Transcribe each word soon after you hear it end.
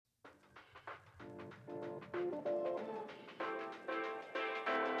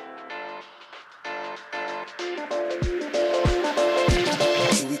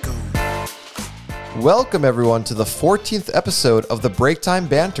Welcome everyone to the 14th episode of the Break Time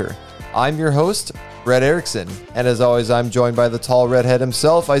Banter. I'm your host, Brett Erickson, and as always, I'm joined by the tall redhead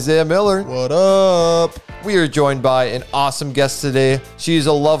himself, Isaiah Miller. What up? We are joined by an awesome guest today. She's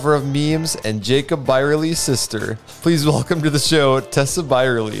a lover of memes and Jacob Bierle's sister. Please welcome to the show, Tessa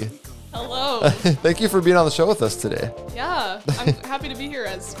Bierle. Hello. Thank you for being on the show with us today. Yeah, I'm happy to be here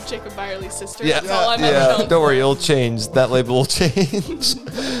as Jacob Bierle's sister. That's all I'm ever known Don't worry, for. it'll change. That label will change.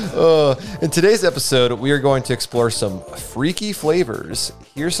 In today's episode, we are going to explore some freaky flavors,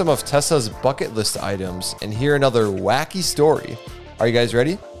 hear some of Tessa's bucket list items, and hear another wacky story. Are you guys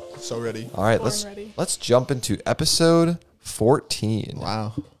ready? So ready. All right, Ready. let's jump into episode 14.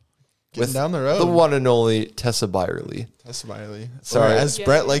 Wow. Getting With down the road. the one and only Tessa Bierle. Tessa Bierle. Sorry. Or as Yeah.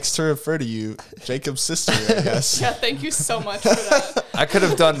 Brett likes to refer to you, Jacob's sister, I guess. Yeah, thank you so much for that. I could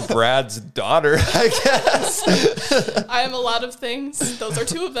have done Brad's daughter, I guess. I am a lot of things. Those are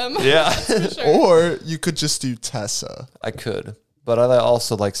two of them. Yeah, For sure. Or you could just do Tessa. I could. But I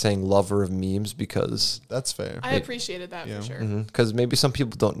also like saying lover of memes because That's fair. I appreciated that Yeah. for sure. maybe some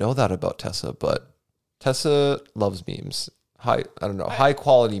people don't know that about Tessa, but Tessa loves memes. High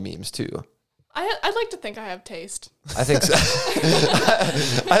quality memes too. I'd like to think I have taste. I think so.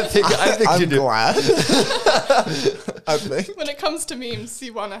 I think I'm you do. glad. I think. When it comes to memes,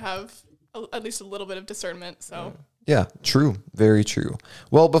 you want to have at least a little bit of discernment. So Yeah, true. Very true.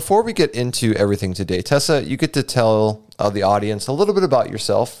 Well, before we get into everything today, Tessa, you get to tell the audience a little bit about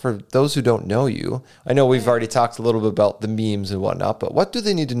yourself for those who don't know you. I know we've already talked a little bit about the memes and whatnot, but what do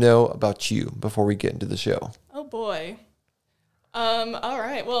they need to know about you before we get into the show? oh boy. All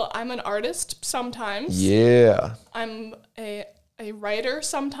right. Well, I'm an artist sometimes. Yeah. I'm a writer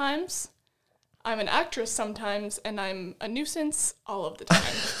sometimes. I'm an actress sometimes, and I'm a nuisance all of the time.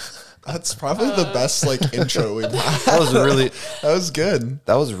 That's probably the best intro we've had. That was really That was good.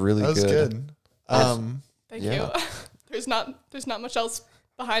 that was really That was good. good. Thank Yeah. you. There's not much else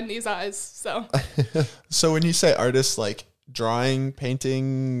behind these eyes. So So when you say artist, drawing,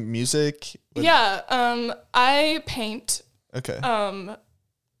 painting, music? yeah, I paint. Okay.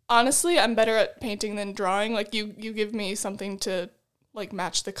 Honestly, I'm better at painting than drawing. Like you give me something to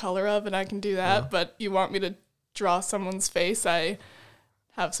match the color of, and I can do that. But you want me to draw someone's face, I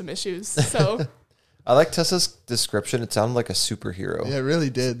have some issues. So I like Tessa's description. It sounded like a superhero. Yeah, it really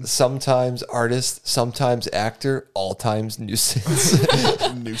did. Sometimes artist, sometimes actor, all times nuisance.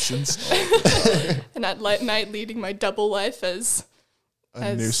 Nuisance. and at night leading my double life as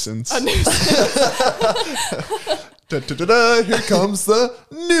A nuisance. A nuisance. Da-da-da-da, here comes the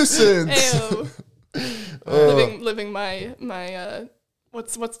nuisance. Ayo. Living my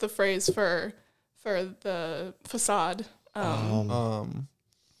what's the phrase for the facade? Wow.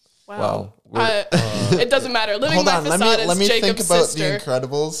 Wow. It doesn't matter. Living Hold my on, facade let me is think Jacob's about sister. The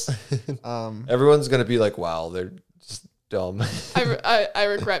Incredibles. Everyone's going to be like, wow, they're just dumb. I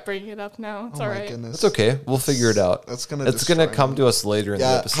regret bringing it up now. It's Oh all my right. goodness. It's okay. We'll figure it out. That's gonna. It's going to destroy come me. to us later in the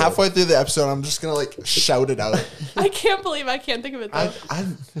Yeah, episode. halfway through the episode, I'm just gonna shout it out. I can't believe I can't think of it though.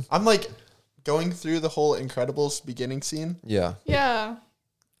 I'm going through the whole Incredibles beginning scene. Yeah. Yeah.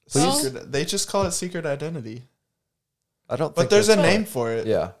 They just call it Secret Identity, I don't think but there's a that's- name for it.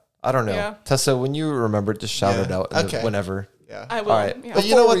 Yeah. I don't know. Yeah. Tessa, when you remember, just shout Yeah. it out Okay. whenever. Yeah. I will. All right. Yeah. But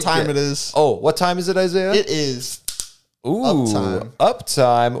you know Before we what time get- it is? Oh, what time is it, Isaiah? It is. Ooh, Uptime.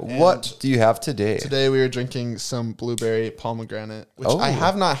 Uptime. What do you have today? Today we are drinking some blueberry pomegranate, which Oh. I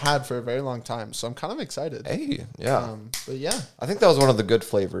have not had for a very long time, so I'm kind of excited. Hey, yeah. But yeah, I think that was one of the good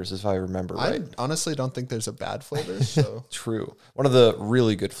flavors, if I remember right. I honestly don't think there's a bad flavor. So True. One of the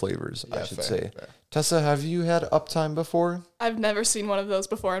really good flavors, I Yeah, should fair, say. fair. Tessa, have you had Uptime before? I've never seen one of those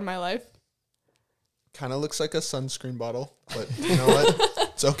before in my life. kind of looks like a sunscreen bottle, but you know what?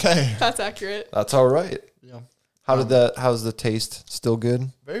 It's okay. That's accurate. That's all right. Yeah. How's the taste? Still good?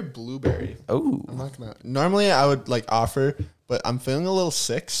 Very blueberry. Oh. I'm not gonna. Normally, I would offer, but I'm feeling a little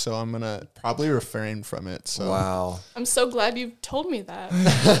sick, so I'm gonna probably refrain from it. So Wow. I'm so glad you told me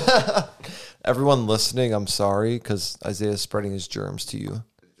that. Everyone listening, I'm sorry because Isaiah's spreading his germs to you.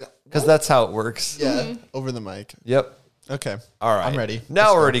 Because that's how it works. yeah, over the mic. Yep. Okay. All right. I'm ready.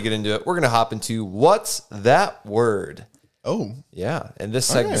 Now we're ready to get into it. We're going to hop into What's That Word? Oh, Yeah. In this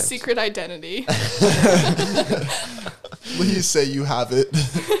segment. Secret identity. please say you have it.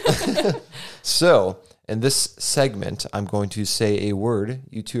 So, in this segment, I'm going to say a word.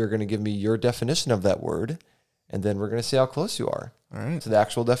 You two are going to give me your definition of that word. And then we're going to see how close you are All right. to the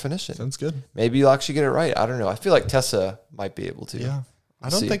actual definition. Sounds good. Maybe you'll actually get it right. I don't know. I feel like Tessa might be able to. Yeah. I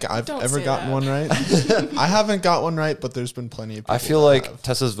Let's don't see. think I've Don't ever say gotten that. one right. I haven't got one right, but there's been plenty of people I feel that like have.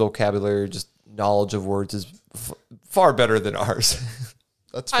 Tessa's vocabulary, just knowledge of words, is far better than ours.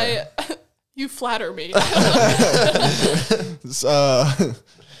 That's fair. You flatter me. All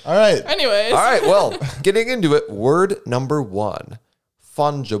right. Anyways. All right, well, getting into it, word number 1,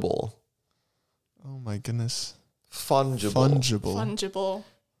 fungible. Oh my goodness. Fungible. Fungible.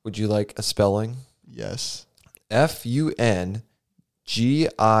 Would you like a spelling? Yes. Fungible.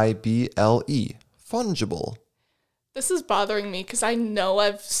 Fungible. This is bothering me because I know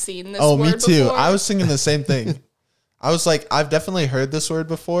I've seen this Oh, word me too. before. I was thinking the same thing. I was like, I've definitely heard this word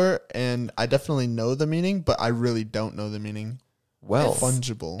before, and I definitely know the meaning, but I really don't know the meaning. Well,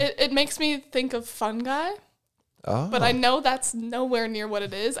 Fungible. It makes me think of fun guy, oh, but I know that's nowhere near what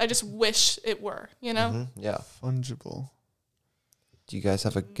it is. I just wish it were, you know? yeah. Fungible. Do you guys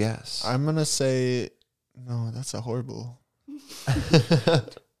have a guess? I'm going to say, no, that's a horrible.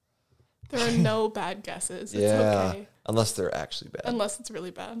 There are no bad guesses. It's yeah, okay. unless they're actually bad. Unless it's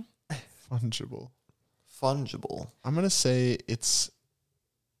really bad. Fungible. Fungible. I'm going to say it's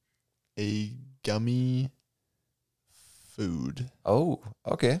a gummy food. Oh,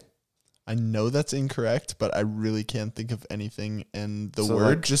 okay. I know that's incorrect, but I really can't think of anything, and the So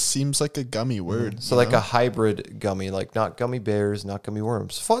word like- just seems like a gummy word. So you like know? a hybrid gummy, like not gummy bears, not gummy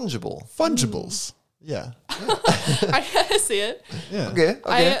worms. Fungible. Fungibles. Yeah. I see it. Yeah.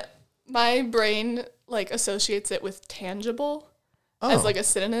 Okay. My brain like associates it with tangible as like a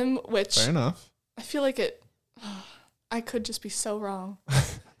synonym, which Fair enough. I feel like it. I could just be so wrong.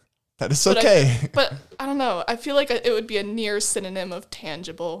 That is But okay. But I don't know. I feel like it would be a near synonym of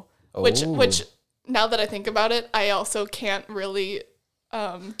tangible, which Oh. now that I think about it, I also can't really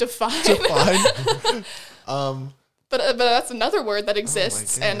define. Fine. But that's another word that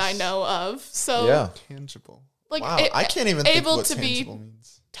exists and I goodness. know of. So Yeah. Tangible. like Wow. I can't even think able what to be tangible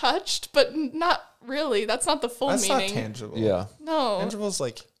means. touched, but not really. That's not the full That's meaning. not tangible. Yeah. No, Tangible is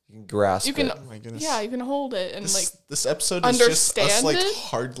like, You can grasp you can. it. oh my goodness. Yeah, you can hold it and This episode is just us understand like it?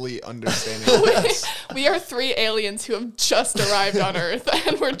 hardly understanding this. we are 3 aliens who have just arrived on Earth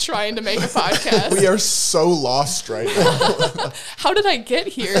and we're trying to make a podcast. We are so lost right now. How did I get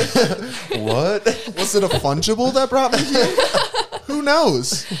here? What? Was it a fungible that brought me here? Who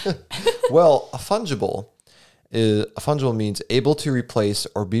knows? Well, a fungible means able to replace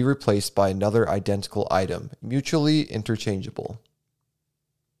or be replaced by another identical item, mutually interchangeable.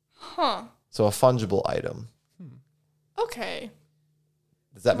 Huh. So a fungible item. Okay.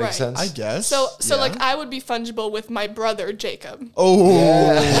 Does that make Right. sense? I guess. So yeah. like I would be fungible with my brother Jacob. Oh,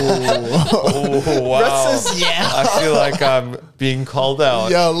 wow. Brett says yeah. I feel like I'm being called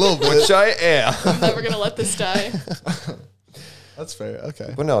out. Yeah, a little bit. Which I am. Never gonna let this die. That's fair.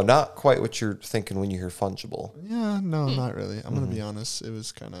 Okay. But no, not quite what you're thinking when you hear fungible. Yeah, no, not really. I'm going to be honest. It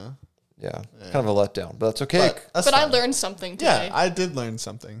was kind of... Yeah, kind of a letdown, but that's okay. That's But I fine. learned something today. Yeah, I did learn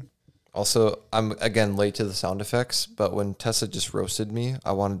something. Also, I'm again late to the sound effects, but when Tessa just roasted me,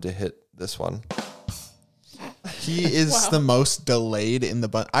 I wanted to hit this one. He is Wow. the most delayed in the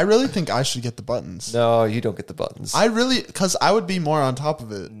button. I really think I should get the buttons. No, you don't get the buttons. I really... Because I would be more on top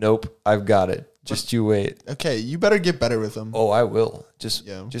of it. Nope, I've got it. Just you wait. Okay, you better get better with them. Oh, I will. Just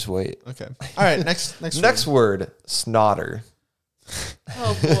wait. Okay. All right, next Next word, snotter.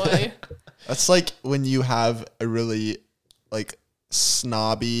 Oh boy. That's like when you have a really like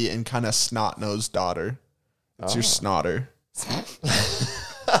snobby and kind of snot-nosed daughter. It's your snotter.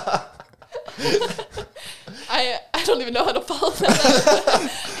 I don't even know how to follow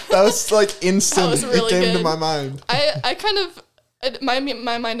that. That was like instant. That was really it came to good. my mind. I kind of my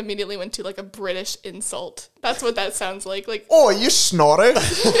mind immediately went to like a British insult. That's what that sounds like. Like Oh, you snotter.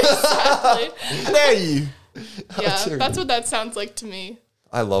 exactly. There you. Yeah, that's what that sounds like to me.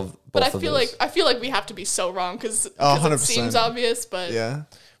 I love both But I of feel those. like we have to be so wrong because it 100%. seems obvious, but Yeah.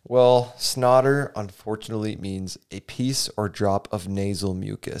 Well, snotter unfortunately means a piece or drop of nasal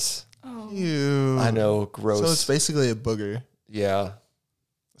mucus. Ew. I know, gross. So it's basically a booger. Yeah,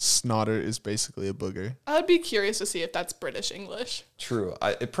 Snotter is basically a booger. I would be curious to see if that's British English. true.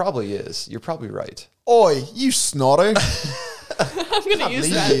 It probably is. You're probably right. Oi, you snotter. I'm gonna use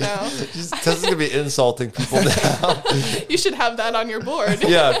that believe now. Tessa's gonna be insulting people now. You should have that on your board.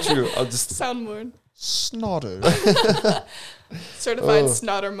 Yeah, true. I'll just Soundboard. Snotter. Certified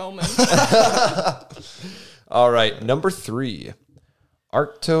snotter moment. all right. Number 3,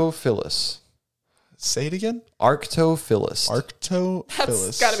 Arctophilus. Say it again. Arctophilus. Arctophilus.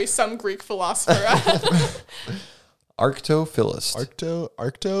 That's got to be some Greek philosopher. Arctophilus.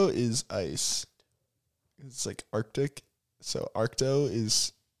 Arcto is ice. It's like Arctic. So Arcto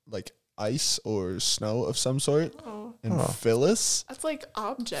is like ice or snow of some sort. Oh, And Phyllis. that's like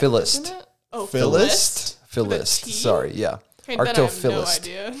object, Philist. isn't it? Oh, Philist? With a Philist. T? Sorry. Yeah. Okay, then I have no Arctophilist.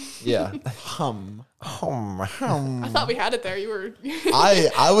 idea. Yeah. Hum. I thought we had it there. You were.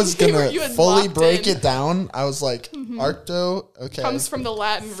 I was gonna you had fully locked break in. it down. I was like, Arcto, okay. Comes from the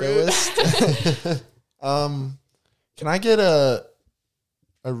Latin root. Philist. Can I get a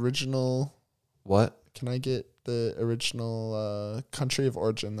original? What? Can I get the original country of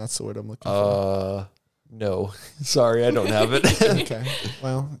origin? That's the word I'm looking for. No. Sorry, I don't have it. Okay.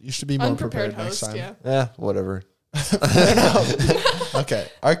 Well, you should be more Unprepared prepared next host. time. Yeah. Whatever. Okay.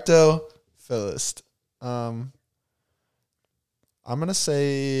 Arctophilist. I'm gonna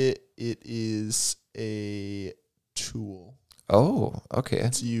say it is a tool. Oh, okay.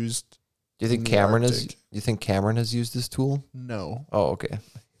 It's used. Do you think in the Cameron Arctic. has used this tool? No, Oh, okay.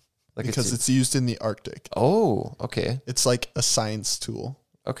 Like because it's used in the Arctic. Oh, okay. It's like a science tool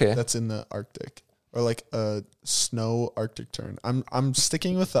Okay. that's in the Arctic, or like a snow Arctic term. I'm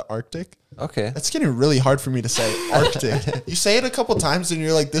sticking with the Arctic. Okay. That's getting really hard for me to say. Arctic. You say it a couple times and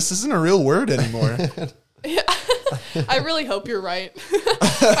you're like, this isn't a real word anymore. Yeah. I really hope you're right.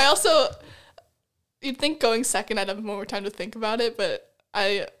 I also, you'd think going second, I'd have more time to think about it, but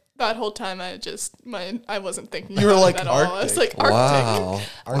that whole time I wasn't thinking You were about like it at all. I was like, Arctic. Wow.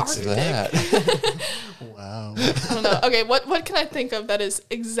 What's Arctic. that? Wow. I don't know. Okay, what can I think of that is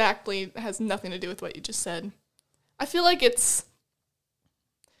exactly has nothing to do with what you just said? I feel like it's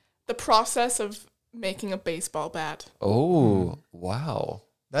the process of making a baseball bat. Oh, wow.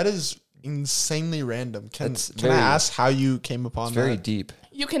 That is insanely random. Can It's I very- ask how you came upon It's very that? deep.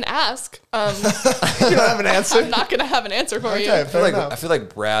 You can ask. You don't have an answer? I'm not gonna have an answer for Okay, you. fair enough. I feel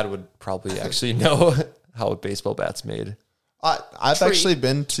like Brad would probably actually know how a baseball bat's made. I've Tree. actually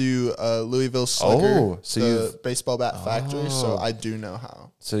been to Louisville Slugger, Oh, so the you've- baseball bat factory, so Oh. I do know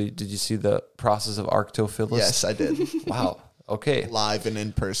how. So did you see the process of Arctophilist? Yes, I did. Wow. Okay. Live and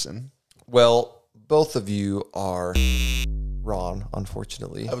in person. Well, both of you are wrong,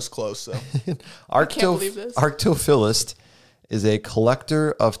 unfortunately. I was close, though. can't believe this. Arctophilist is a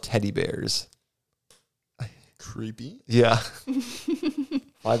collector of teddy bears. Creepy. Yeah.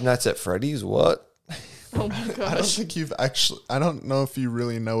 Five Nights at Freddy's? What? Oh my I don't gosh. think you've actually... I don't know if you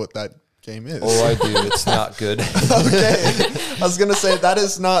really know what that game is. Oh, I do. It's not good. Okay. I was going to say, that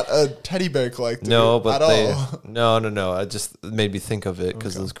is not a teddy bear collector No, but at they... all. No. It just made me think of it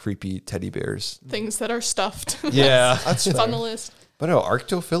because those creepy teddy bears. Things that are stuffed. Yeah. That's It's fair. on the list. But no,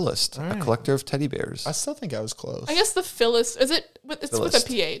 Arctophilist, All a right. collector of teddy bears. I still think I was close. I guess the Phyllis is it? It's with a Phyllis.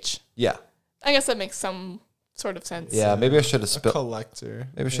 PH. Yeah. I guess that makes some sort of sense. Yeah, maybe I should have A spelled... collector.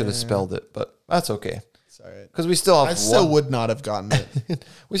 Maybe I should have Yeah. spelled it, but that's okay. It's all right. Because we still I have still one... would not have gotten it.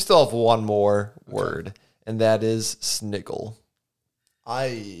 We still have one more word, and that is sniggle.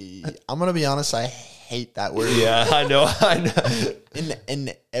 I'm gonna be honest. I hate that word. Yeah, I know.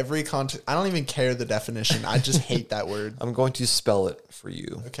 In every context, I don't even care the definition. I just hate that word. I'm going to spell it for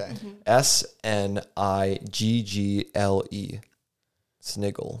you. Okay. Sniggle.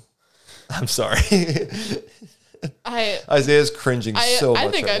 Sniggle. I'm sorry. I Isaiah's cringing so much. I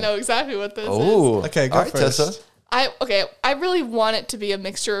think right I now. know exactly what this is. Oh, Okay, go all right, first. Tessa. I really want it to be a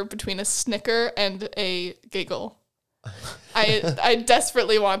mixture between a snicker and a giggle. I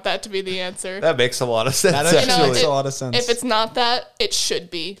desperately want that to be the answer. That makes a lot of sense. That You actually know, makes it- a lot of sense. If it's not that, it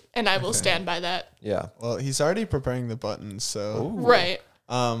should be, and I will stand by that. Yeah. well, he's already preparing the buttons, so Ooh. Right.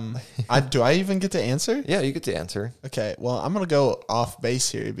 do I even get to answer? Yeah, you get to answer. Okay. Well, I'm gonna go off base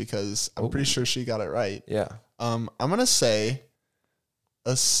here because I'm pretty sure she got it right. Yeah. I'm gonna say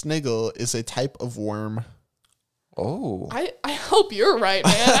a sniggle is a type of worm. Oh. I hope you're right,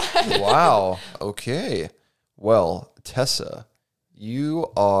 man. Wow. Okay. Well, Tessa, you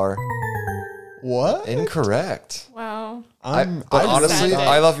are What? incorrect. Wow. But I'm honestly, sad.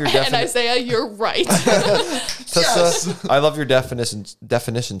 I love your And definition. Isaiah, you're right. Tessa, I love your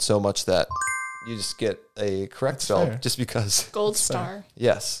definition so much that you just get a correct That's spell fair. just because. Gold fair. star.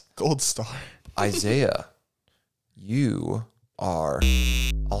 Yes. Gold star. Isaiah, you are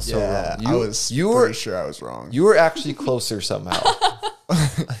also Yeah, wrong. I was you pretty were sure I was wrong. you were actually closer somehow.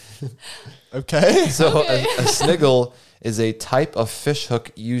 Okay. So Okay. a sniggle is a type of fish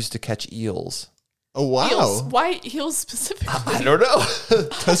hook used to catch eels. Oh wow. Heels. Why heels specifically? I don't know.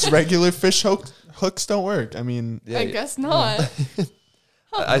 Because regular fish hooks don't work. I mean, I guess not.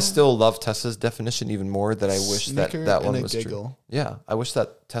 I still love Tessa's definition even more. That I wish that snicker that one and a was true. giggle. Yeah, I wish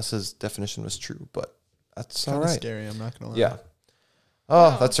that Tessa's definition was true, but that's all Kind of right. scary. I'm not gonna lie. Yeah.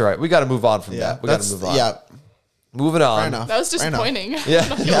 Oh, that's all right. We got to move on from Yeah. that. We got to move on. Yeah. Moving on. Fair enough. That was Fair enough. disappointing. Yeah.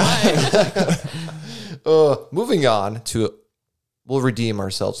 Not gonna lie. Moving on to we'll redeem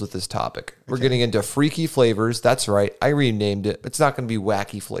ourselves with this topic. We're getting into freaky flavors. That's right. I renamed it. It's not going to be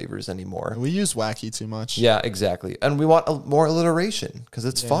wacky flavors anymore. We use wacky too much. Yeah, exactly. And we want more alliteration because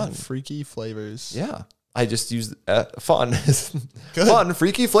it's fun. Freaky flavors. Yeah. I just used fun. Fun,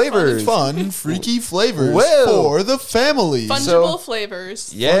 freaky flavors. Fun, freaky flavors Whoa. for the family. Fungible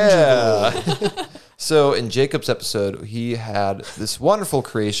flavors. Yeah. So in Jacob's episode, he had this wonderful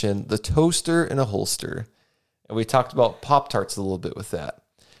creation, the toaster in a holster. And we talked about Pop-Tarts a little bit with that.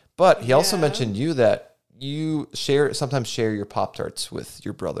 But he also mentioned that you sometimes share your Pop-Tarts with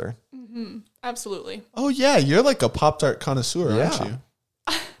your brother. Mm-hmm. Absolutely. Oh, yeah. You're like a Pop-Tart connoisseur, aren't you?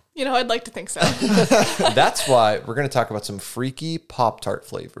 You know, I'd like to think so. That's why we're going to talk about some freaky Pop-Tart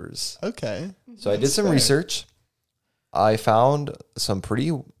flavors. Okay. So I did some research. I found some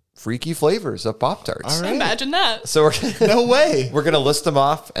pretty freaky flavors of Pop-Tarts. All right. Imagine that. So No way. we're going to list them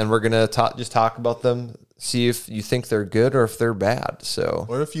off, and we're going to just talk about them, see if you think they're good or if they're bad. So,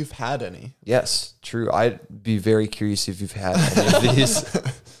 Or if you've had any. yes, true. I'd be very curious if you've had any of these.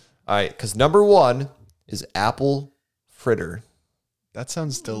 All right, because number 1 is apple fritter. That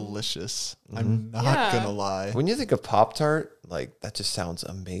sounds delicious. I'm not going to lie. When you think of Pop-Tart, like, that just sounds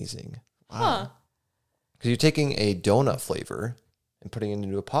amazing. Huh. Because you're taking a donut flavor and putting it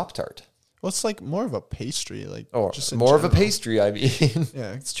into a Pop-Tart. Well, it's like more of a pastry. Like, Or just in more of a general. pastry, I mean.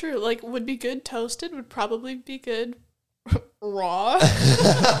 Yeah. It's true. Like, would be good toasted, would probably be good raw.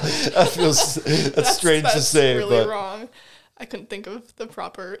 That feels that's strange to say, really but wrong. I couldn't think of the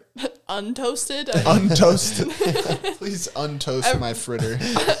proper untoasted. Untoasted. Please untoast my fritter.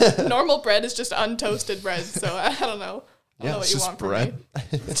 Normal bread is just untoasted bread, so I don't know. I don't know what it's you just want bread. from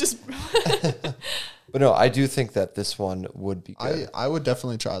me. It's just But no, I do think that this one would be good. I would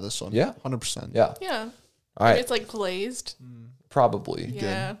definitely try this one. Yeah. 100%. Yeah. yeah. All Maybe right. it's like glazed. Probably.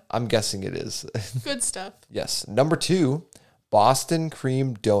 Yeah. I'm guessing it is. Good stuff. Yes. Number 2, Boston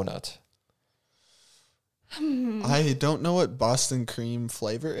cream donut. I don't know what Boston cream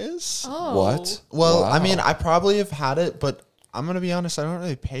flavor is. Oh. What? Well, Wow. I mean, I probably have had it, but I'm going to be honest, I don't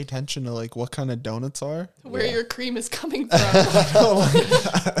really pay attention to like what kind of donuts are. Where your cream is coming from.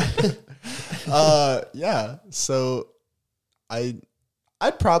 Yeah. So I'd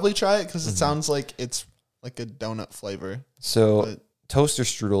probably try it because it sounds like it's like a donut flavor. So But- Toaster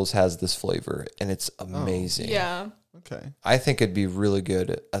Strudels has this flavor and it's amazing. Yeah. Okay. I think it'd be really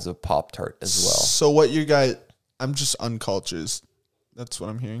good as a Pop-Tart as well. So what you guys, I'm just uncultured. That's what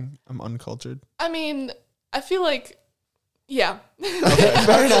I'm hearing. I'm uncultured. I mean, I feel like, yeah.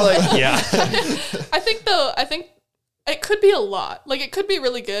 Fair enough. Like, yeah. I think it could be a lot. Like, it could be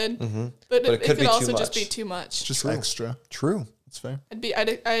really good, but it could could be too also just much. be too much. Just True. extra. True. That's fair.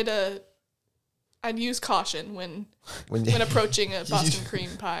 I'd use caution when When approaching a Boston cream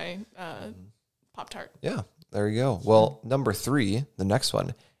pie Pop-Tart. Yeah, there you go. Well, number 3, the next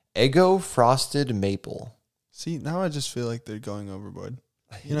one, Eggo frosted maple. See, now I just feel like they're going overboard.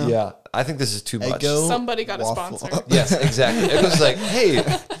 You know? Yeah, I think this is too much. Eggo Somebody got waffle. a sponsor. Yes, exactly. It was like, hey,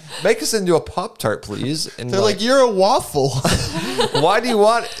 make us into a Pop-Tart, please. And They're like, you're a waffle. why do you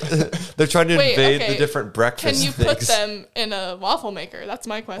want... They're trying to Wait, invade okay. the different breakfast Can you things. put them in a waffle maker? That's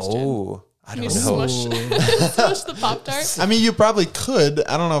my question. Oh, I Can don't you know. smush the Pop-Tart? I mean, you probably could.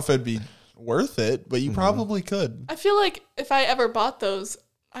 I don't know if it'd be worth it, but you probably could. I feel like if I ever bought those,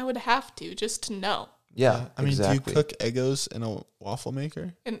 I would have to just to know. Yeah, I mean, exactly. do you cook Eggos in a waffle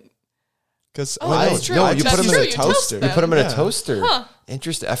maker? And Because Oh, that's true. No, you That's put them true. in a You toaster. toast You them. put them in Yeah. a toaster. Huh.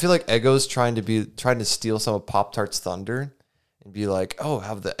 Interesting. I feel like Eggo's trying to steal some of Pop-Tart's thunder and be like, oh,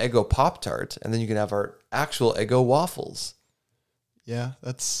 have the Eggo Pop-Tart, and then you can have our actual Eggo waffles. Yeah,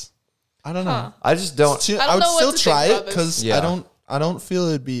 that's. I don't know. Huh. I just don't. I don't I would know what still to think try about it this. because Yeah. I don't feel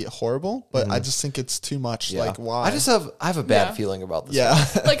it'd be horrible, but I just think it's too much. Yeah. Like, why? I have a bad Yeah. feeling about this. yeah.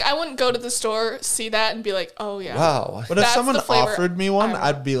 like, I wouldn't go to the store, see that, and be like, oh, yeah. Wow. But if That's someone the flavor offered me one, I want.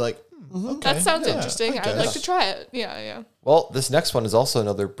 I'd be like, okay, That sounds yeah, interesting. I I'd like guess. to try it. Yeah. Well, this next one is also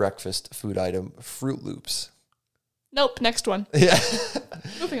another breakfast food item: Fruit Loops. Nope, next one. Yeah.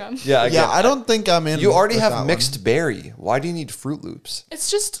 Moving on. Yeah. Yeah, I don't think I'm in. You already with have that mixed berry. Why do you need Fruit Loops?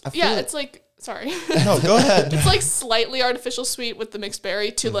 It's just, feel yeah, it- it's like, sorry. one. No, go ahead. It's like slightly artificial sweet with the mixed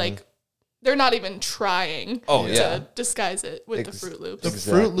berry to like, they're not even trying Oh, to yeah. disguise it with the Ex- Fruit Loops. The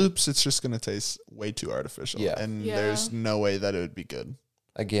Exactly. Fruit Loops, it's just gonna taste way too artificial. Yeah. and Yeah. there's no way that it would be good.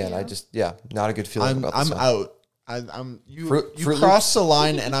 Again, I just not a good feeling I'm about this one. out. I'm you. Fruit you Loops- crossed the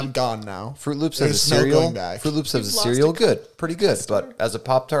line, and I'm gone now. Fruit Loops as a There's no cereal. going back. Fruit Loops as a You've lost cereal, a good, pretty good. But as a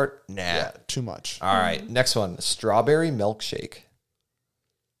Pop Tart, nah. Yeah, too much. All right, next one: strawberry milkshake.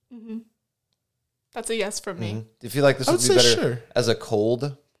 That's a yes from me. Do you feel like this I would would be say better sure. as a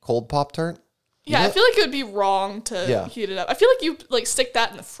cold Pop Tart? Yeah, I feel like it would be wrong to heat it up. I feel like you like stick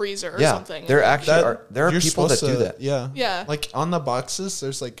that in the freezer or something. There actually there are people that do that. Yeah. Yeah. Like on the boxes,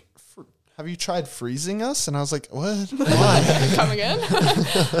 there's like, have you tried freezing us? And I was like, what? Why? Come again?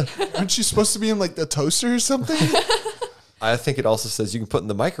 Aren't you supposed to be in like the toaster or something? I think it also says you can put in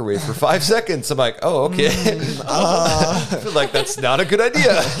the microwave for 5 seconds. I'm like, oh, okay. I feel like that's not a good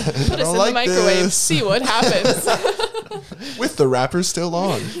idea. Put us in the microwave, see what happens. With the wrapper still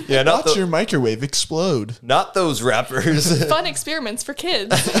on. Yeah, watch your microwave explode. Not those wrappers. Fun experiments for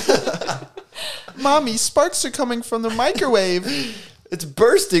kids. Mommy, sparks are coming from the microwave. It's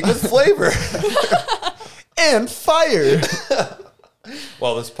bursting with flavor. And fire.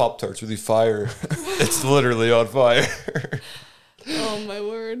 Wow, this Pop-Tart's really fire. It's literally on fire. Oh, my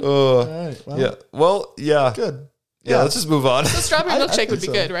word. All right, well, Yeah. Well, yeah. good. Yeah, let's just move on. The strawberry milkshake think would be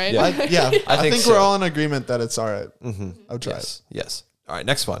so. good, right? Yeah. I think so. we're all in agreement that it's all right. I'll try it. Yes. All right,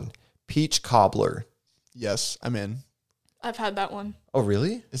 next one. Peach cobbler. Yes, I'm in. I've had that one. Oh,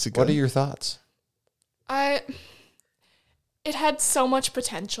 really? Is it What good? are your thoughts? It had so much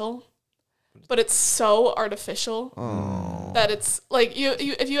potential, but it's so artificial that it's like you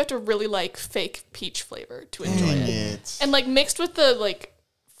if you have to really like fake peach flavor to enjoy it. And like mixed with the like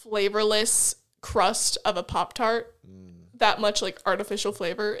flavorless crust of a Pop-Tart, that much like artificial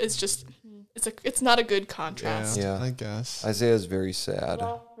flavor is just it's not a good contrast. Yeah. I guess. Isaiah's very sad.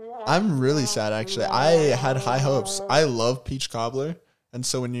 I'm really sad, actually. I had high hopes. I love peach cobbler. And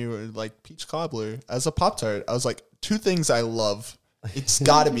so when you were like peach cobbler as a Pop-Tart, I was like, 2 things I love. It's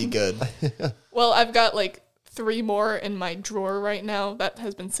got to be good. Well, I've got like 3 more in my drawer right now that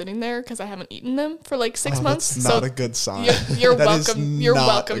has been sitting there because I haven't eaten them for like 6 months. That's not a good sign. You're That is welcome. You're not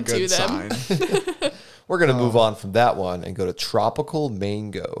welcome a good to them. sign. We're going to move on from that one and go to tropical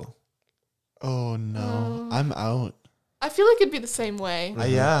mango. Oh, no. I'm out. I feel like it'd be the same way.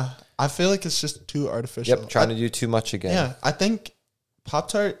 Yeah. I feel like it's just too artificial. Yep, trying to do too much again. Yeah, I think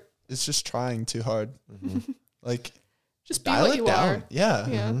Pop-Tart is just trying too hard. Like, Just be dial what it you down. are. Yeah.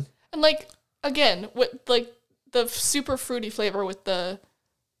 Yeah. And like again, with like the super fruity flavor with the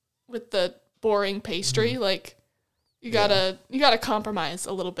boring pastry, like you gotta compromise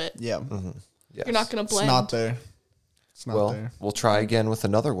a little bit. Yeah. Yes. You're not gonna It's blend. not there. It's not Well, there. we'll try again with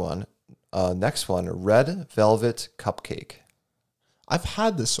another one. Next one, red velvet cupcake. I've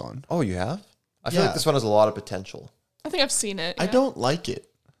had this one. Oh, you have? I feel Yeah. like this one has a lot of potential. I think I've seen it. I yeah. don't like it.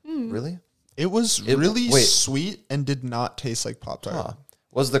 Really? It was really sweet and did not taste like Pop-Tart. Huh.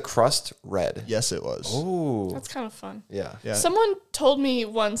 Was the crust red? Yes, it was. Oh. That's kind of fun. Yeah. Yeah. Someone told me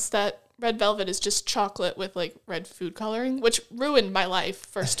once that red velvet is just chocolate with like red food coloring, which ruined my life,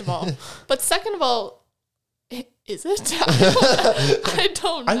 first of all. But second of all, is it? I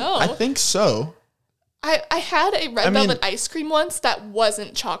don't know. I think so. I had a red velvet ice cream once that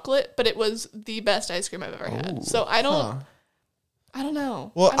wasn't chocolate, but it was the best ice cream I've ever had. So I don't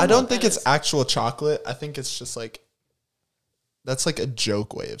know. Well, I know don't what think that it's is. actual chocolate. I think it's just like, that's like a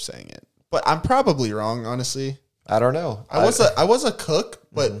joke way of saying it. But I'm probably wrong, honestly. I don't know. I was a cook,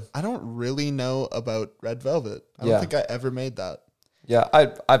 but I don't really know about red velvet. I don't think I ever made that. Yeah,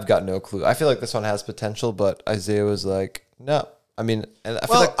 I've got no clue. I feel like this one has potential, but Isaiah was like, no. I mean, and I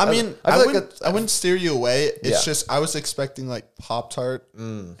feel like I wouldn't steer you away. It's Yeah. just I was expecting like Pop-Tart,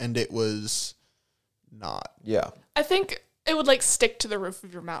 and it was not. yeah. I think it would like stick to the roof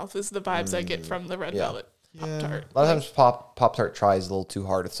of your mouth is the vibes I get from the red velvet Pop-Tart. A lot of times Pop-Tart tries a little too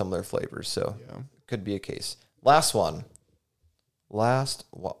hard with some of their flavors, so could be a case. Last one.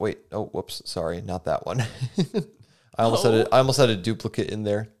 Wait. Oh, whoops. Sorry, not that one. I almost had a duplicate in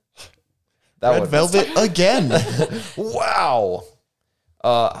there. That Red one. velvet again. Wow.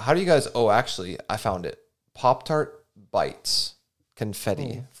 How do you guys? Oh, actually, I found it. Pop-Tart Bites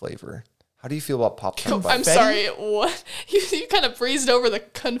confetti flavor. How do you feel about Pop-Tart Bites? I'm sorry, what? You kind of breezed over the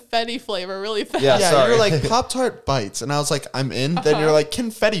confetti flavor really fast. Yeah, Yeah, sorry. you were like Pop-Tart Bites, and I was like, I'm in. Then you're like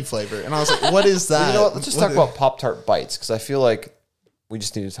confetti flavor, and I was like, what is that? You know what? Let's just talk about Pop-Tart Bites because I feel like we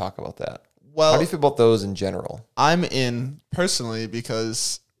just need to talk about that. Well, How do you feel about those in general? I'm in personally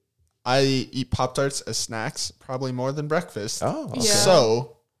because I eat Pop-Tarts as snacks probably more than breakfast. Oh, okay. Yeah.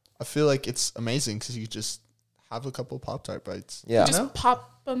 So I feel like it's amazing because you just have a couple Pop-Tart bites. Yeah. Just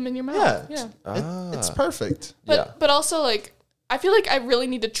pop them in your mouth. Yeah. Yeah. It's perfect. But also like I feel like I really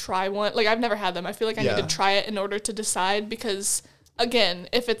need to try one. Like I've never had them. I feel like I need Yeah. to try it in order to decide because again,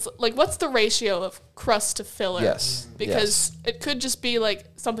 if it's like what's the ratio of crust to filler? Yes. Because it could just be like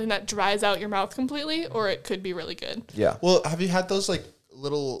something that dries out your mouth completely or it could be really good. Yeah. Well, have you had those like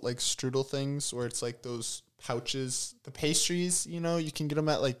little like strudel things where it's like those pouches, the pastries, you know, you can get them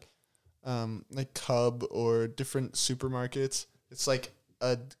at like Cub or different supermarkets. It's like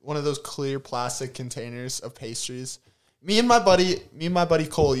one of those clear plastic containers of pastries. Me and my buddy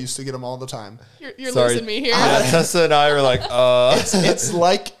Cole used to get them all the time. You're losing me here. Tessa and I were like, It's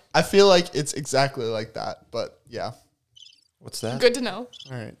like, I feel like it's exactly like that, but yeah. What's that? Good to know.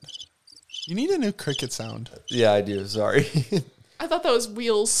 All right. You need a new cricket sound. Yeah, I do. Sorry. I thought that was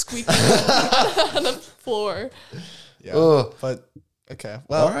wheels squeaking on the floor. Yeah. Ugh. But okay.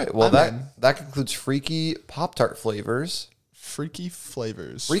 Well, All right. Well, I'm in. that concludes freaky Pop-Tart flavors. Freaky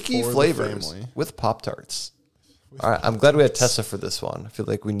flavors. Freaky for the flavors family. with Pop-Tarts. All right. I'm glad we had Tessa for this one. I feel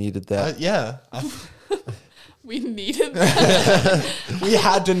like we needed that. Yeah. We needed that. We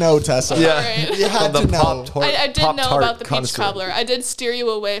had to know, Tessa. Yeah. Right. We had From to the know. Pop-Tart. I did know Pop-Tart about the peach connoisseur. cobbler. I did steer you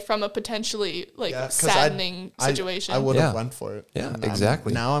away from a potentially Yeah, 'cause saddening situation. I would have Yeah. went for it. Yeah, And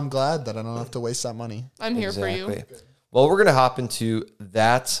exactly. Now I'm glad that I don't have to waste that money. I'm here for you. Exactly. Well, we're gonna hop into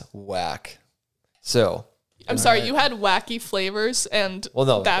That's Whack. So, I'm sorry, you had wacky flavors and Well,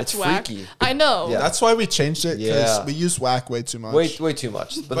 no, that's it's whack. freaky. I know. Yeah. That's why we changed it, because Yeah. we use whack way too much. way too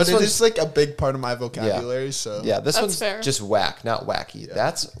much. But but this it one's is like a big part of my vocabulary. So yeah, this That's one's fair. just whack, not wacky.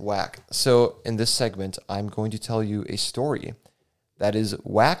 That's whack. So in this segment, I'm going to tell you a story that is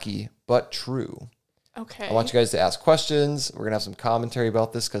wacky but true. Okay. I want you guys to ask questions. We're gonna have some commentary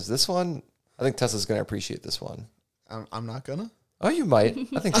about this because this one, I think Tessa's gonna appreciate this one. I'm not gonna. Oh, you might.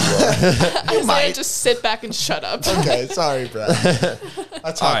 I think you will. I say just sit back and shut up. Okay, sorry, Brad.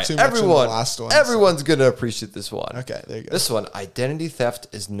 I talked All right, too much in the everyone. last one. Everyone's gonna appreciate this one. Okay, there you go. This one, identity theft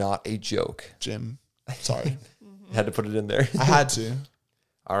is not a joke. Jim. Sorry, Had to put it in there. I had to.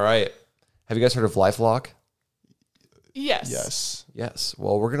 All right. Have you guys heard of LifeLock? Yes. Yes. Yes.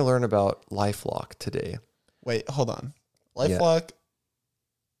 Well, we're gonna learn about LifeLock today. Wait, hold on. LifeLock.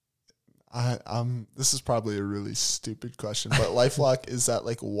 This is probably a really stupid question, but LifeLock is that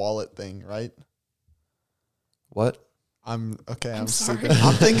like wallet thing, right? What? I'm sorry. stupid.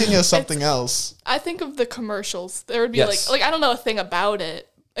 I'm thinking of something else. I think of the commercials. There would be Yes. like I don't know a thing about it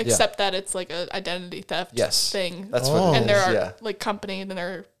except that it's like a identity theft Yes. thing. That's Oh. what it and there is, are yeah. like companies and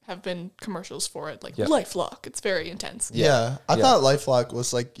there have been commercials for it, like Yep. LifeLock. It's very intense. Yeah, I Yeah. thought LifeLock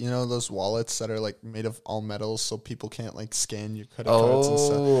was like, you know, those wallets that are like made of all metals, so people can't like scan your credit cards and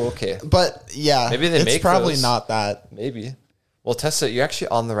stuff. Oh, okay. But yeah, Maybe they it's make probably those. not that. Maybe. Well, Tessa, you're actually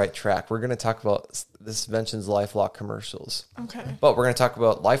on the right track. We're going to talk about this mentions LifeLock commercials. Okay. But we're going to talk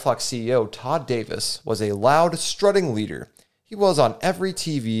about LifeLock CEO Todd Davis was a loud, strutting leader. He was on every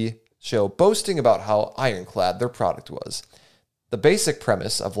TV show boasting about how ironclad their product was. The basic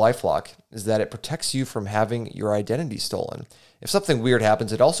premise of LifeLock is that it protects you from having your identity stolen. If something weird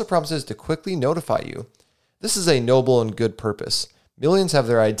happens, it also promises to quickly notify you. This is a noble and good purpose. Millions have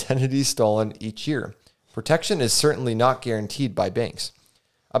their identities stolen each year. Protection is certainly not guaranteed by banks.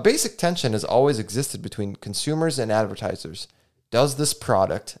 A basic tension has always existed between consumers and advertisers. Does this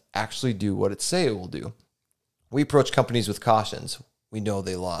product actually do what it say it will do? We approach companies with cautions. We know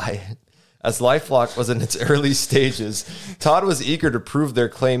they lie. As LifeLock was in its early stages, Todd was eager to prove their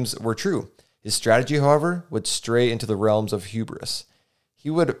claims were true. His strategy, however, would stray into the realms of hubris. He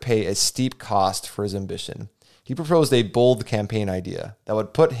would pay a steep cost for his ambition. He proposed a bold campaign idea that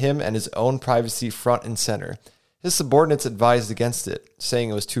would put him and his own privacy front and center. His subordinates advised against it, saying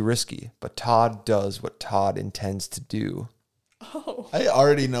it was too risky, but Todd does what Todd intends to do. Oh. I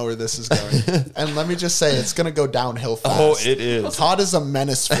already know where this is going. And let me just say, it's going to go downhill fast. Oh, it is. Todd is a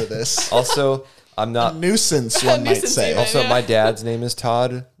menace for this. Also, I'm not. Nuisance, one might Nuisance say. even. Also, Yeah. my dad's name is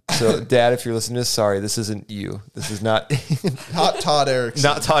Todd. So, Dad, if you're listening to this, sorry, this isn't you. This is not Not Todd Erickson.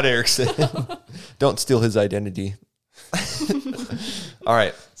 not Todd Erickson. Don't steal his identity. All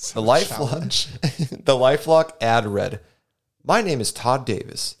right. The LifeLock ad read, "My name is Todd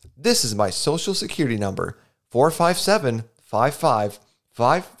Davis. This is my social security number,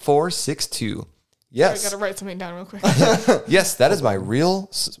 457-55-5462. I Yes. gotta write something down real quick. Yes, that is my real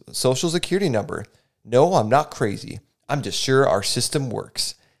social security number. No, I'm not crazy. I'm just sure our system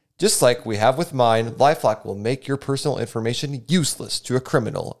works. Just like we have with mine, LifeLock will make your personal information useless to a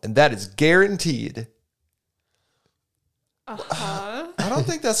criminal, and that is guaranteed." Uh-huh. I don't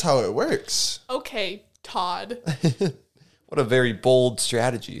think that's how it works. Okay, Todd. What a very bold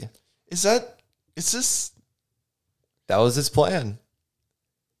strategy. Is this, That was his plan.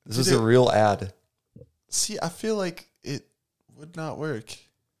 This was Did a it- real ad. see, I feel like it would not work.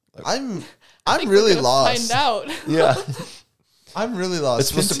 I I'm think we're really gonna lost. Find out. Yeah. I'm really lost. It's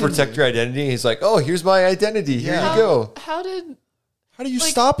supposed to Continue. protect your identity. He's like, oh, here's my identity. Here Yeah. you go. How did? How do you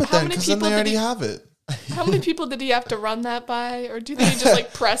Like, stop it how then? many Because then people they did already he- have it. How many people did he have to run that by, or do you think he just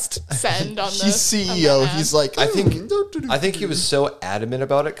like pressed send on the? He's CEO. on the ad? He's like, I think he was so adamant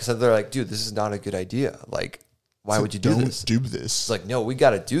about it because they're like, dude, this is not a good idea. Like, why would you do this? Do this. It's like, no, we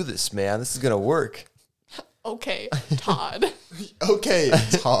got to do this, man. This is going to work. Okay, Todd. Okay,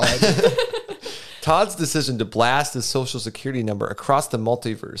 Todd. Todd's decision to blast his social security number across the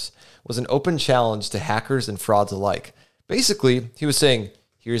multiverse was an open challenge to hackers and frauds alike. Basically, he was saying,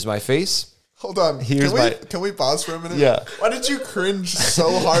 here's my face. Hold on. Can we pause for a minute? Yeah. Why did you cringe so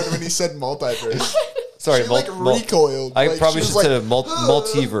hard when he said multiverse? Sorry, She recoiled. I Like, probably she should was have said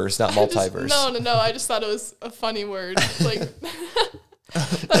multiverse, not multiverse. No. I just thought it was a funny word. Like,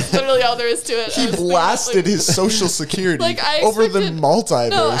 that's literally all there is to it. He blasted his social security over the multiverse.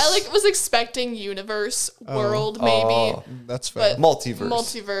 No, I was expecting universe, world, maybe. That's fair. But Multiverse.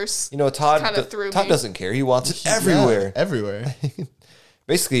 Multiverse. You know, Todd threw Todd me. doesn't care. He wants it everywhere. Yeah, everywhere.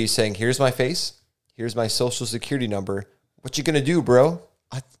 Basically, he's saying, here's my face. Here's my social security number. What you going to do, bro?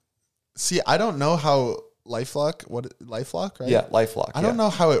 See, I don't know how LifeLock, right? Yeah, LifeLock. I don't know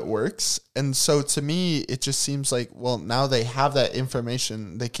how it works. And so to me, it just seems like, well, now they have that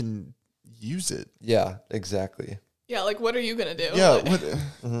information, they can use it. Yeah, exactly. Yeah, like, what are you going to do? Yeah.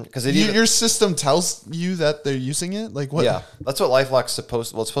 Like, Because Your system tells you that they're using it? Like what? Yeah, that's what LifeLock's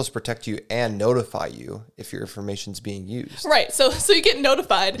supposed. Well, it's supposed to protect you and notify you if your information's being used. Right, so you get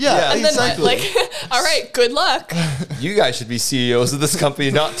notified. Yeah, and exactly. then what? Like, all right, good luck. You guys should be CEOs of this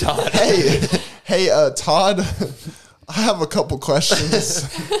company, not Todd. Hey, Todd, I have a couple questions.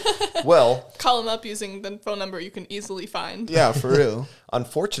 Well, Call him up using the phone number you can easily find. Yeah, for real.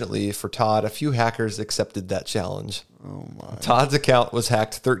 unfortunately for Todd, a few hackers accepted that challenge. Oh my! Todd's account was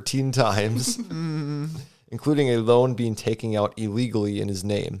hacked 13 times, including a loan being taken out illegally in his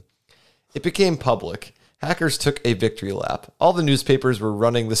name. It became public. Hackers took a victory lap. All the newspapers were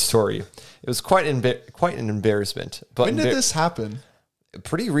running the story. It was quite an embarrassment. But When did this happen?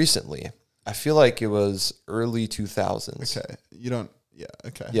 Pretty recently. I feel like it was early 2000s. Okay. You don't... Yeah,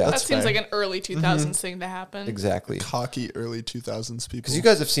 okay. Yeah. That That's seems fair. like an early 2000s thing to happen. Exactly. Cocky early 2000s people. Because you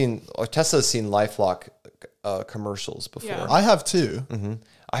guys have seen, or Tessa has seen LifeLock commercials before. Yeah. I have too.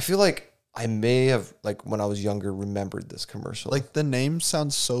 I feel like I may have, like when I was younger, remembered this commercial. Like the name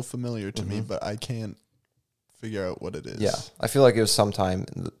sounds so familiar to me, but I can't figure out what it is. Yeah, I feel like it was sometime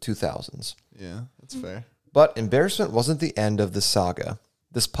in the 2000s. Yeah, that's fair. But embarrassment wasn't the end of the saga.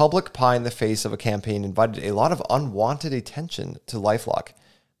 This public pie in the face of a campaign invited a lot of unwanted attention to LifeLock.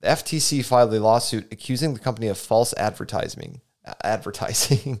 The FTC filed a lawsuit accusing the company of false advertising.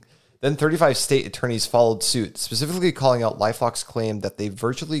 Then 35 state attorneys followed suit, specifically calling out LifeLock's claim that they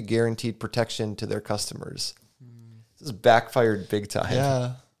virtually guaranteed protection to their customers. This is backfired big time.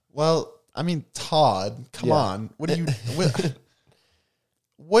 Yeah. Well, I mean, Todd, come on. What do you...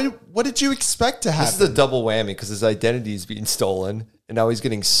 What did you expect to happen? This is a double whammy because his identity is being stolen, and now he's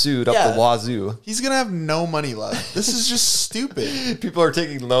getting sued up the wazoo. He's going to have no money left. This is just stupid. People are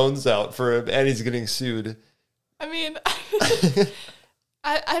taking loans out for him, and he's getting sued. I mean,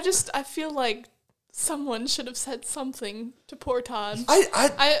 I feel like someone should have said something to poor Todd.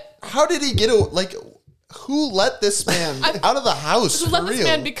 How did he get who let this man out of the house? Who let this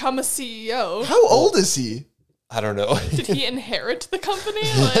man become a CEO? How old is he? I don't know. Did he inherit the company?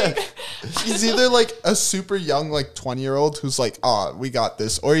 Like, He's either like a super young, like 20-year-old who's like, "Oh, we got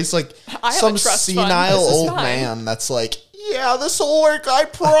this," or he's like I have some a trust fund. senile This is old fine. man that's like, "Yeah, this will work. I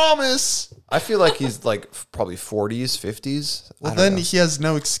promise." I feel like he's like probably 40s, 50s. Well, I don't then know. he has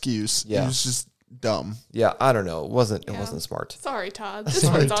no excuse. Yeah. He was just dumb. Yeah, I don't know. It wasn't smart. sorry, Todd. This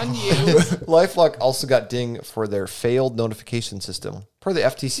one's on you. LifeLock also got dinged for their failed notification system. Per the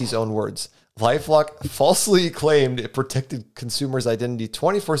FTC's own words, LifeLock falsely claimed it protected consumers' identity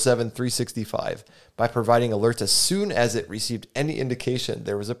 24/7, 365 by providing alerts as soon as it received any indication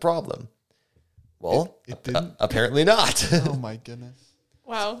there was a problem. Well, It didn't. apparently not. Oh my goodness.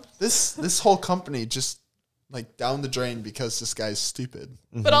 Wow. This whole company just like down the drain because this guy's stupid.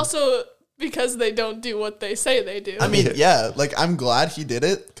 But also because they don't do what they say they do. I mean, yeah, like I'm glad he did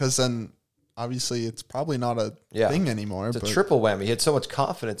it because then obviously it's probably not a thing anymore. It's a but triple whammy. He had so much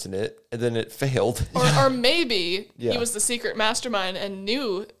confidence in it, and then it failed. or maybe Yeah. he was the secret mastermind and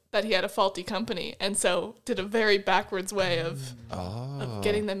knew that he had a faulty company and so did a very backwards way of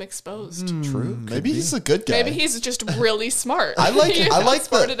getting them exposed. True. maybe he's a good guy. Maybe he's just really smart. I like He that-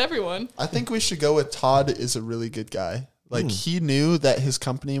 outsmarted everyone. I think we should go with Todd is a really good guy. Like he knew that his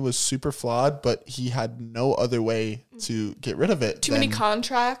company was super flawed, but he had no other way to get rid of it. Too many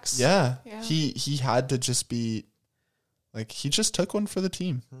contracts. Yeah. Yeah. He had to just be like he just took one for the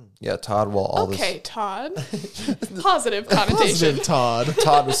team. Yeah, Todd. While all Okay, Todd. Positive connotation. Positive Todd.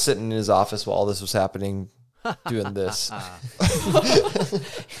 Todd was sitting in his office while all this was happening, doing this.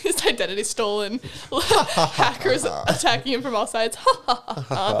 His identity stolen. Hackers attacking him from all sides.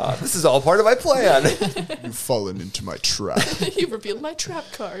 This is all part of my plan. You've fallen into my trap. You revealed my trap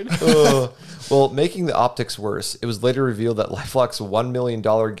card. Well, making the optics worse, it was later revealed that LifeLock's $1 million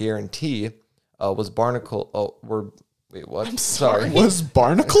guarantee was wait, what? I'm sorry. Was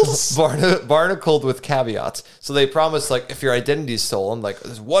barnacles? Barnacled with caveats. So they promised, like, if your identity is stolen, like,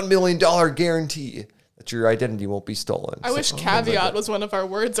 there's $1 million guarantee that your identity won't be stolen. I wish caveat was one of our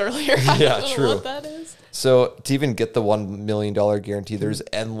words earlier. Yeah, I don't true. know what that is. So to even get the $1 million guarantee, there's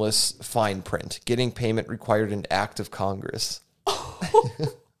endless fine print. Getting payment required an act of Congress.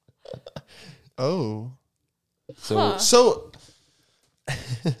 Oh. So So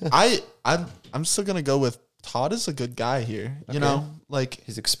I'm still gonna go with Todd is a good guy here. You know, like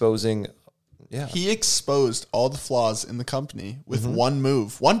he's exposing, he exposed all the flaws in the company with one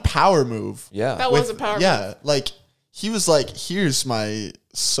move, one power move. Yeah. That was a power move. Yeah, like he was like, here's my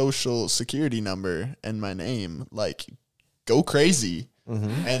social security number and my name. Like, go crazy.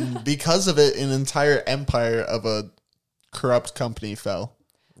 And because of it, an entire empire of a corrupt company fell.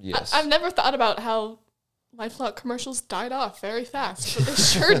 Yes. I've never thought about how LifeLock commercials died off very fast, but they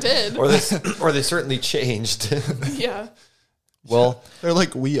sure did. or they certainly changed. Yeah. Well, They're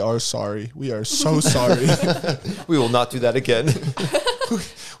like, we are sorry. We are so sorry. we will not do that again.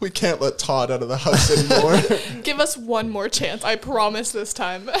 We can't let Todd out of the house anymore. Give us one more chance. I promise this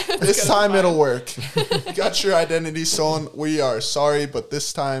time. This time it'll work. You got your identity stolen. We are sorry, but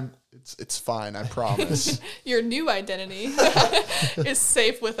this time it's fine. I promise. Your new identity is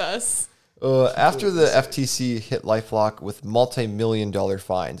safe with us. After the FTC hit LifeLock with multi-million-dollar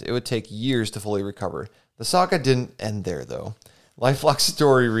fines, it would take years to fully recover. The saga didn't end there, though. LifeLock's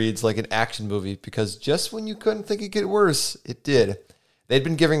story reads like an action movie because just when you couldn't think it'd get worse, it did. They'd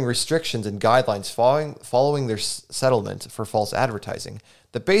been giving restrictions and guidelines following their settlement for false advertising.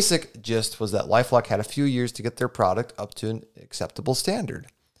 The basic gist was that LifeLock had a few years to get their product up to an acceptable standard.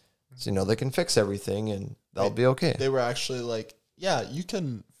 So, they can fix everything and that'll be okay. They were actually like, yeah, you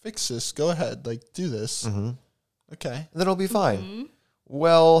can fix this. Go ahead. Like, do this. Okay. And then it'll be fine.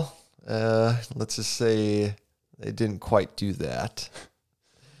 Well, let's just say they didn't quite do that.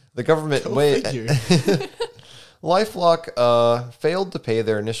 The government LifeLock failed to pay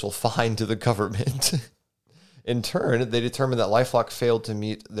their initial fine to the government. In turn, they determined that LifeLock failed to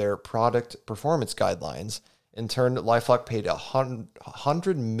meet their product performance guidelines. In turn, LifeLock paid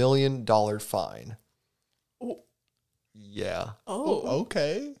 $100 million fine. Oh. Yeah. Oh.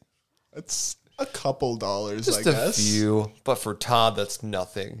 Okay. That's a couple dollars, Just I guess. a few. But for Todd, that's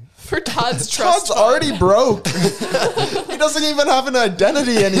nothing. For Todd's trust Todd's fund. already broke. He doesn't even have an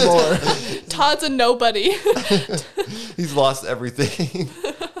identity anymore. Todd's a nobody. He's lost everything.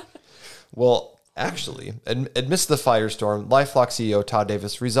 Well, actually, amidst the firestorm, LifeLock CEO Todd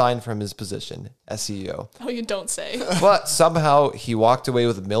Davis resigned from his position as CEO. Oh, you don't say. But somehow he walked away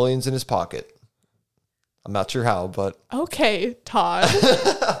with millions in his pocket. I'm not sure how, but Okay, Todd.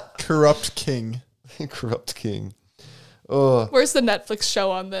 Corrupt king. corrupt king. Where's the Netflix show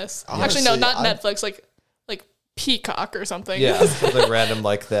on this? Honestly, Actually, no, not Netflix. Like Peacock or something. Yeah, something random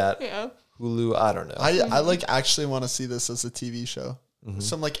like that. Yeah. Hulu, I don't know. I like actually want to see this as a TV show.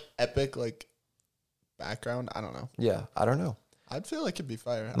 Some like epic like background. I don't know. Yeah, I don't know. I'd feel like it'd be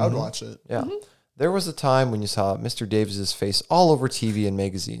fire. I would watch it. Yeah. There was a time when you saw Mr. Davis's face all over TV and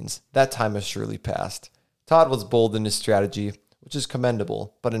magazines. That time has surely passed. Todd was bold in his strategy, which is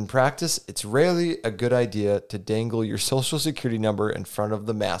commendable, but in practice, it's rarely a good idea to dangle your social security number in front of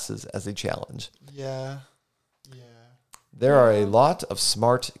the masses as a challenge. Yeah. There are a lot of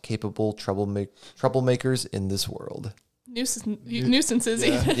smart, capable troublemakers in this world. Nuisances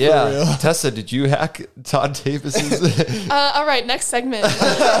even. Yeah. Tessa, did you hack Todd Davis's? All right, next segment.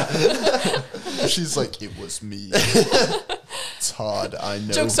 She's like, it was me. Todd, I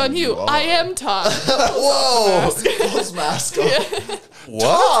know. Joke's who on you. are. I am Todd. Whoa! Pull his mask off.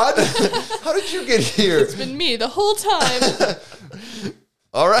 What? How did you get here? It's been me the whole time.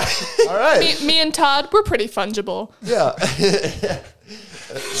 All right. All right. Me and Todd, we're pretty fungible. Yeah.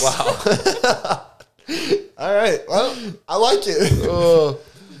 Wow. All right. Well, I like it. All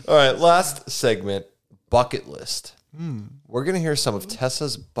right. Last segment, bucket list. We're going to hear some of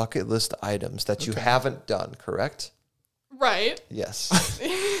Tessa's bucket list items that you haven't done, correct? Right. Yes.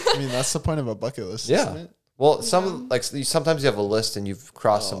 I mean, that's the point of a bucket list, isn't Yeah. it? Well, sometimes you have a list and you've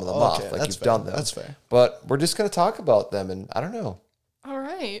crossed some of them off, like that's you've fair. done them. That's fair. But we're just going to talk about them, and I don't know. All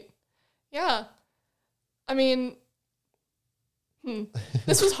right. Yeah. I mean,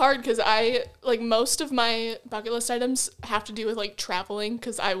 This was hard because I, like, most of my bucket list items have to do with, like, traveling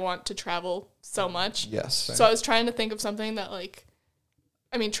because I want to travel so much. Yes. So I was trying to think of something that, like,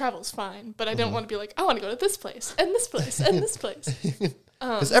 I mean, travel's fine, but I don't want to be like, I want to go to this place and this place and this place.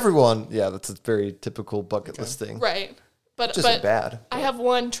 Because everyone, that's a very typical bucket list thing. Right. But Bad. I have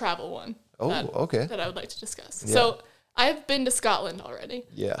one travel one. Okay. That I would like to discuss. Yeah. So I've been to Scotland already.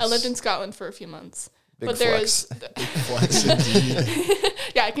 Yes. I lived in Scotland for a few months. Big flex. Big flex indeed.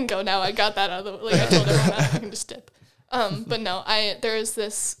 Yeah, I can go now. I got that out of the way. Like, I told everyone that. I can just dip. But no, there is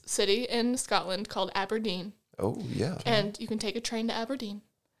this city in Scotland called Aberdeen. Oh, yeah. And you can take a train to Aberdeen.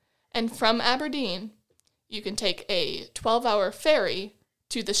 And from Aberdeen, you can take a 12-hour ferry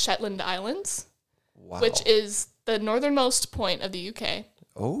to the Shetland Islands, which is the northernmost point of the UK.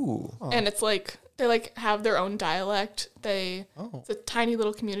 Oh. And it's like, they like have their own dialect. It's a tiny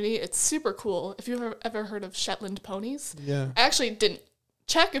little community. It's super cool. If you've ever heard of Shetland ponies. Yeah. I actually didn't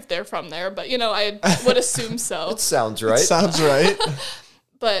check if they're from there, but I would assume so. It sounds right.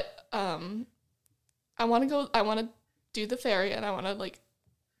 But I want to do the ferry, and I want to like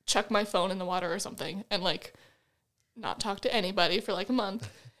chuck my phone in the water or something and like not talk to anybody for like a month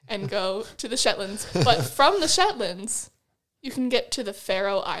and go to the Shetlands. But from the Shetlands, you can get to the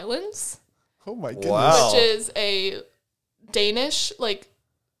Faroe Islands. Oh my goodness. Wow. Which is a Danish, like,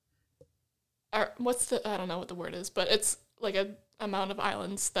 I don't know what the word is, but it's like a amount of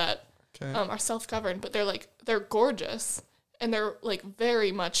islands that are self-governed, but they're gorgeous, and they're like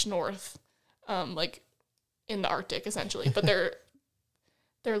very much north, like in the Arctic essentially, but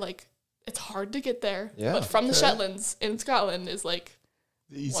they're like, it's hard to get there. Yeah. But from the Shetlands in Scotland is like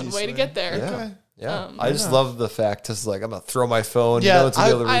one way to get there. Yeah. Yeah, I just love the fact it's like, I'm going to throw my phone. Yeah, It's going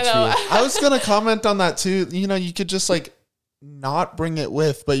to be able to reach me. I was going to comment on that too. You could just like not bring it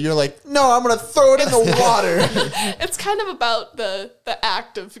with, but you're like, no, I'm going to throw it in the water. It's kind of about the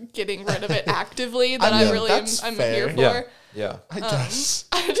act of getting rid of it actively that I'm here for. Yeah. I guess.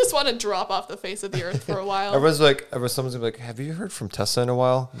 I just want to drop off the face of the earth for a while. Someone's going to be like, have you heard from Tessa in a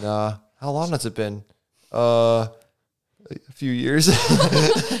while? Nah. How long has it been? A few years.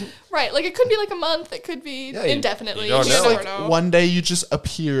 Right, like it could be like a month, it could be indefinitely. You don't know. never know. One day you just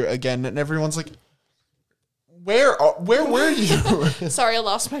appear again, and everyone's like, "Where were you?" Sorry, I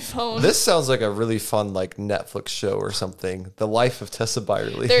lost my phone. This sounds like a really fun like Netflix show or something. The Life of Tessa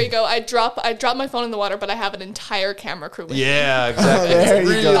Bierle. There you go. I drop my phone in the water, but I have an entire camera crew with me. Yeah, exactly. There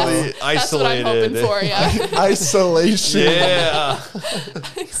you go. Really That's isolated. what I'm hoping for. Yeah, Isolation. Yeah.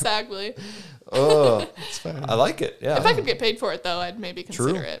 exactly. Oh, I like it. Yeah. If I could get paid for it, though, I'd maybe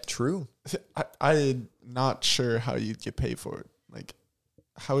consider it. True. I'm not sure how you'd get paid for it. Like,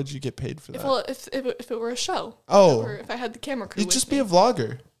 how would you get paid for that? Well, if it were a show. Oh. Or if I had the camera crew. You'd just be a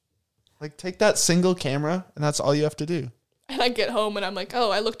vlogger. Like, take that single camera, and that's all you have to do. And I get home and I'm like, oh,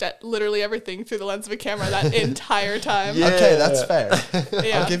 I looked at literally everything through the lens of a camera that entire time. Yeah. Okay, that's fair.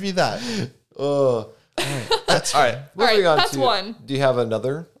 Yeah. I'll give you that. Oh. That's All right. Moving on that's to one. Do you have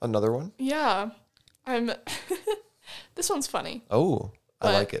another one? Yeah. This one's funny. Oh, I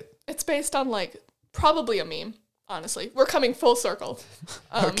But like it. It's based on like probably a meme, honestly. We're coming full circle.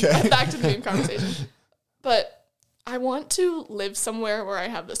 Okay. Back to the meme conversation. But I want to live somewhere where I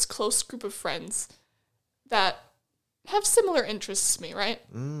have this close group of friends that have similar interests to me, right?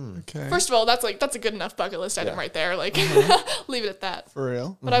 Okay. First of all, that's a good enough bucket list item right there. Like, leave it at that. For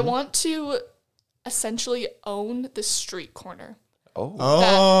real? But I want to essentially own the street corner.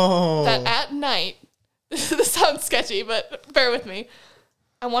 Oh. That at night, this sounds sketchy, but bear with me.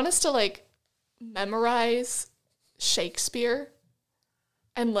 I want us to like memorize Shakespeare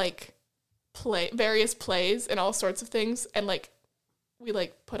and like play various plays and all sorts of things, and like we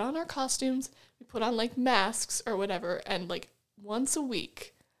like put on our costumes, we put on like masks or whatever, and like once a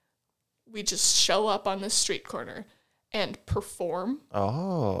week we just show up on this street corner and perform.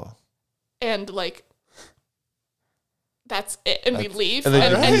 Oh. And like that's it, and we leave, and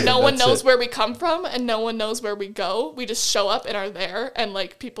and no one that's knows it. where we come from, and no one knows where we go. We just show up and are there, and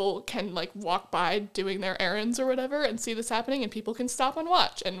like people can like walk by doing their errands or whatever and see this happening, and people can stop and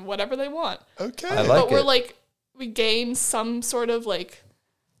watch and whatever they want. Okay. I like But we're it. like, we gain some sort of like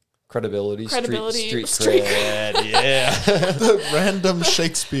Credibility, street street cred, yeah. The random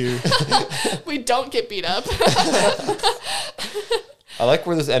Shakespeare. we don't get beat up. I like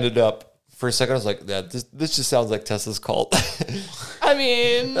where this ended up For a second, I was like, this just sounds like Tessa's cult. I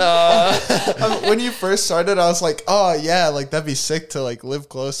mean, When you first started, I was like, oh yeah, like that'd be sick to like live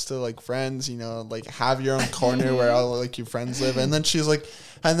close to like friends, you know, like have your own corner where all like your friends live. And then she's like,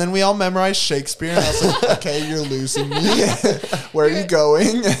 and then we all memorized Shakespeare. And I was like, okay, you're losing me. Where are you going?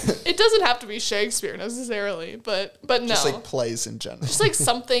 it doesn't have to be Shakespeare necessarily, but no. Just like plays in general. Just like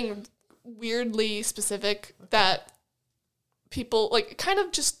something weirdly specific that people like, kind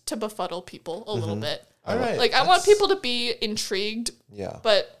of just to befuddle people a little bit. All right. Like I want people to be intrigued, Yeah.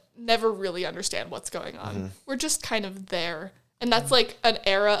 but never really understand what's going on. We're just kind of there. And that's like an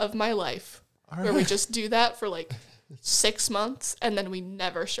era of my life where we just do that for like 6 months and then we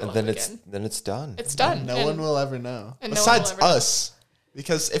never show up again. Then it's done. It's done. No one will ever know. And no one will Besides ever know. us.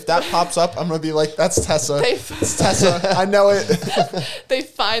 Because if that pops up, I'm going to be like, that's Tessa. They- It's Tessa. I know it. They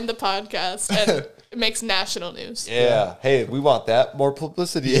find the podcast and it makes national news. Yeah. Hey, we want that. More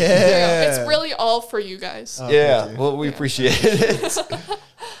publicity. Yeah. It's really all for you guys. Yeah. thank you. Well, we appreciate it.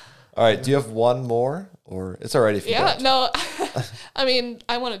 All right. Do you have one more? Or it's all right if you Yeah, don't. no, I mean,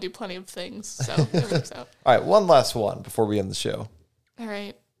 I want to do plenty of things, so it works out. All right. One last one before we end the show. All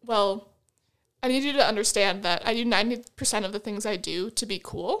right. Well, I need you to understand that I do 90% of the things I do to be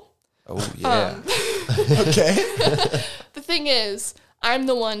cool. Oh, yeah. Okay. The thing is, I'm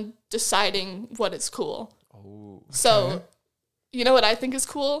the one deciding what is cool. Oh. So, you know what I think is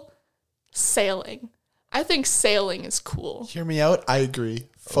cool? Sailing. I think sailing is cool. Hear me out. I agree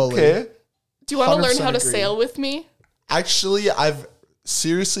fully. Okay. Do you want to learn 100% how to agree. sail with me? Actually, I've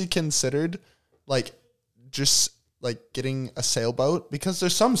seriously considered like just like getting a sailboat because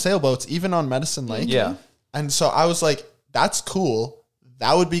there's some sailboats even on Medicine Lake. Yeah. And so I was like, that's cool.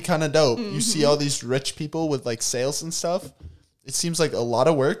 That would be kind of dope. You see all these rich people with like sails and stuff. It seems like a lot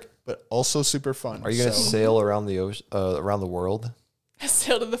of work, but also super fun. Are you going to So- sail around the ocean, around the world? I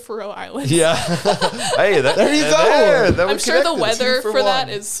sailed to the Faroe Islands. Yeah. Hey, there you go. I'm sure the connected. weather 2 for for that 1.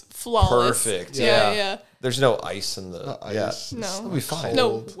 is flawless. Perfect. Yeah, Yeah. yeah. There's no ice in the. No Yeah. ice. No. It'll be fine.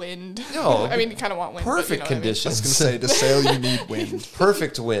 No wind. No. I mean, you kind of want wind. but you Perfect know what I mean. I was conditions. going to say, to sail, you need wind.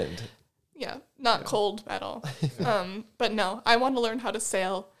 Perfect wind. Yeah, not cold at all. But no, I want to learn how to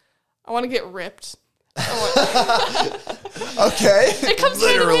sail. I want to get ripped. Okay. It comes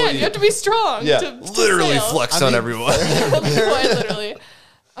hand in Literally. hand. You have to be strong. Yeah. to Literally sail. flex I on mean, everyone. Quite literally.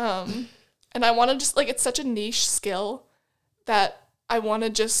 And I want to just like, it's such a niche skill that I want to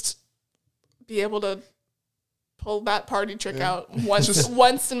just be able to pull that party trick out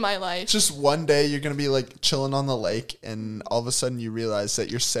once in my life. Just one day you're going to be like chilling on the lake and all of a sudden you realize that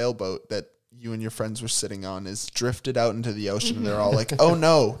your sailboat that you and your friends were sitting on is drifted out into the ocean and they're all like, oh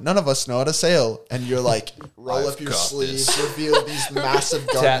no, none of us know how to sail. And you're like, roll I've up your got sleeves, this. reveal these massive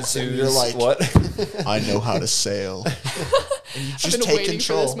guns and you're like, what? I know how to sail. And you just been take waiting for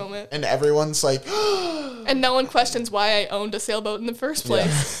control. this moment. And everyone's like, And no one questions why I owned a sailboat in the first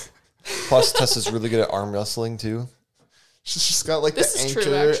place. Plus, Tessa's really good at arm wrestling too. she's just got like This the is anchor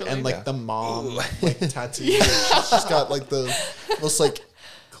true, actually. and like Yeah. the mom like tattoo. She's just got like the most like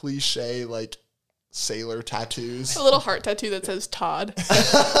cliche like sailor tattoos. A little heart tattoo that says Todd.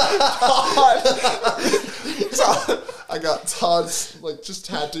 I got Todd's like just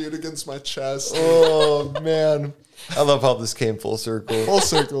tattooed against my chest. Oh man, I love how this came full circle. Full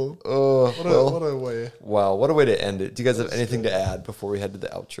circle. Oh, What a way. wow, what a way to end it. Do you guys have anything to add before we head to the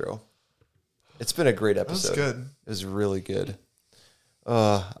outro? It's been a great That was episode. good. It was really good.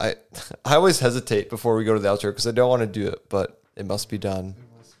 I always hesitate before we go to the outro because I don't want to do it, but it must be done.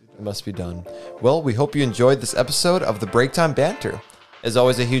 It must be done. Well, we hope you enjoyed this episode of the Break Time Banter. As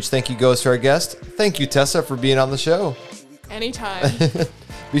always, a huge thank you goes to our guest. Thank you, Tessa, for being on the show. Anytime.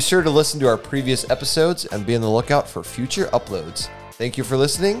 Be sure to listen to our previous episodes and be on the lookout for future uploads. Thank you for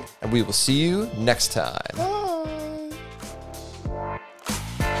listening, and we will see you next time.